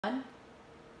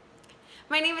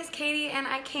My name is Katie, and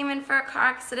I came in for a car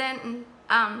accident, and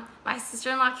my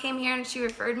sister-in-law came here and she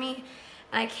referred me,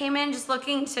 and I came in just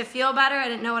looking to feel better. I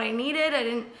didn't know what I needed.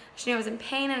 She knew I was in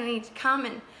pain and I needed to come,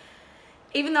 and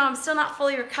even though I'm still not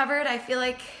fully recovered, I feel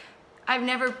like I've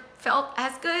never felt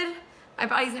as good. My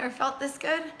body's never felt this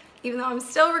good. Even though I'm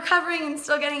still recovering and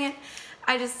still getting it,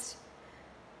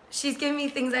 she's given me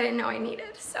things I didn't know I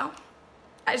needed. So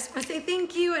I just want to say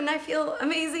thank you, and I feel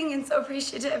amazing and so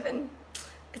appreciative, and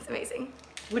it's amazing.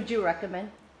 Would you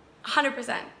recommend?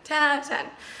 100%, 10 out of 10.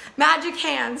 Magic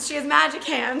hands, she has magic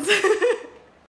hands.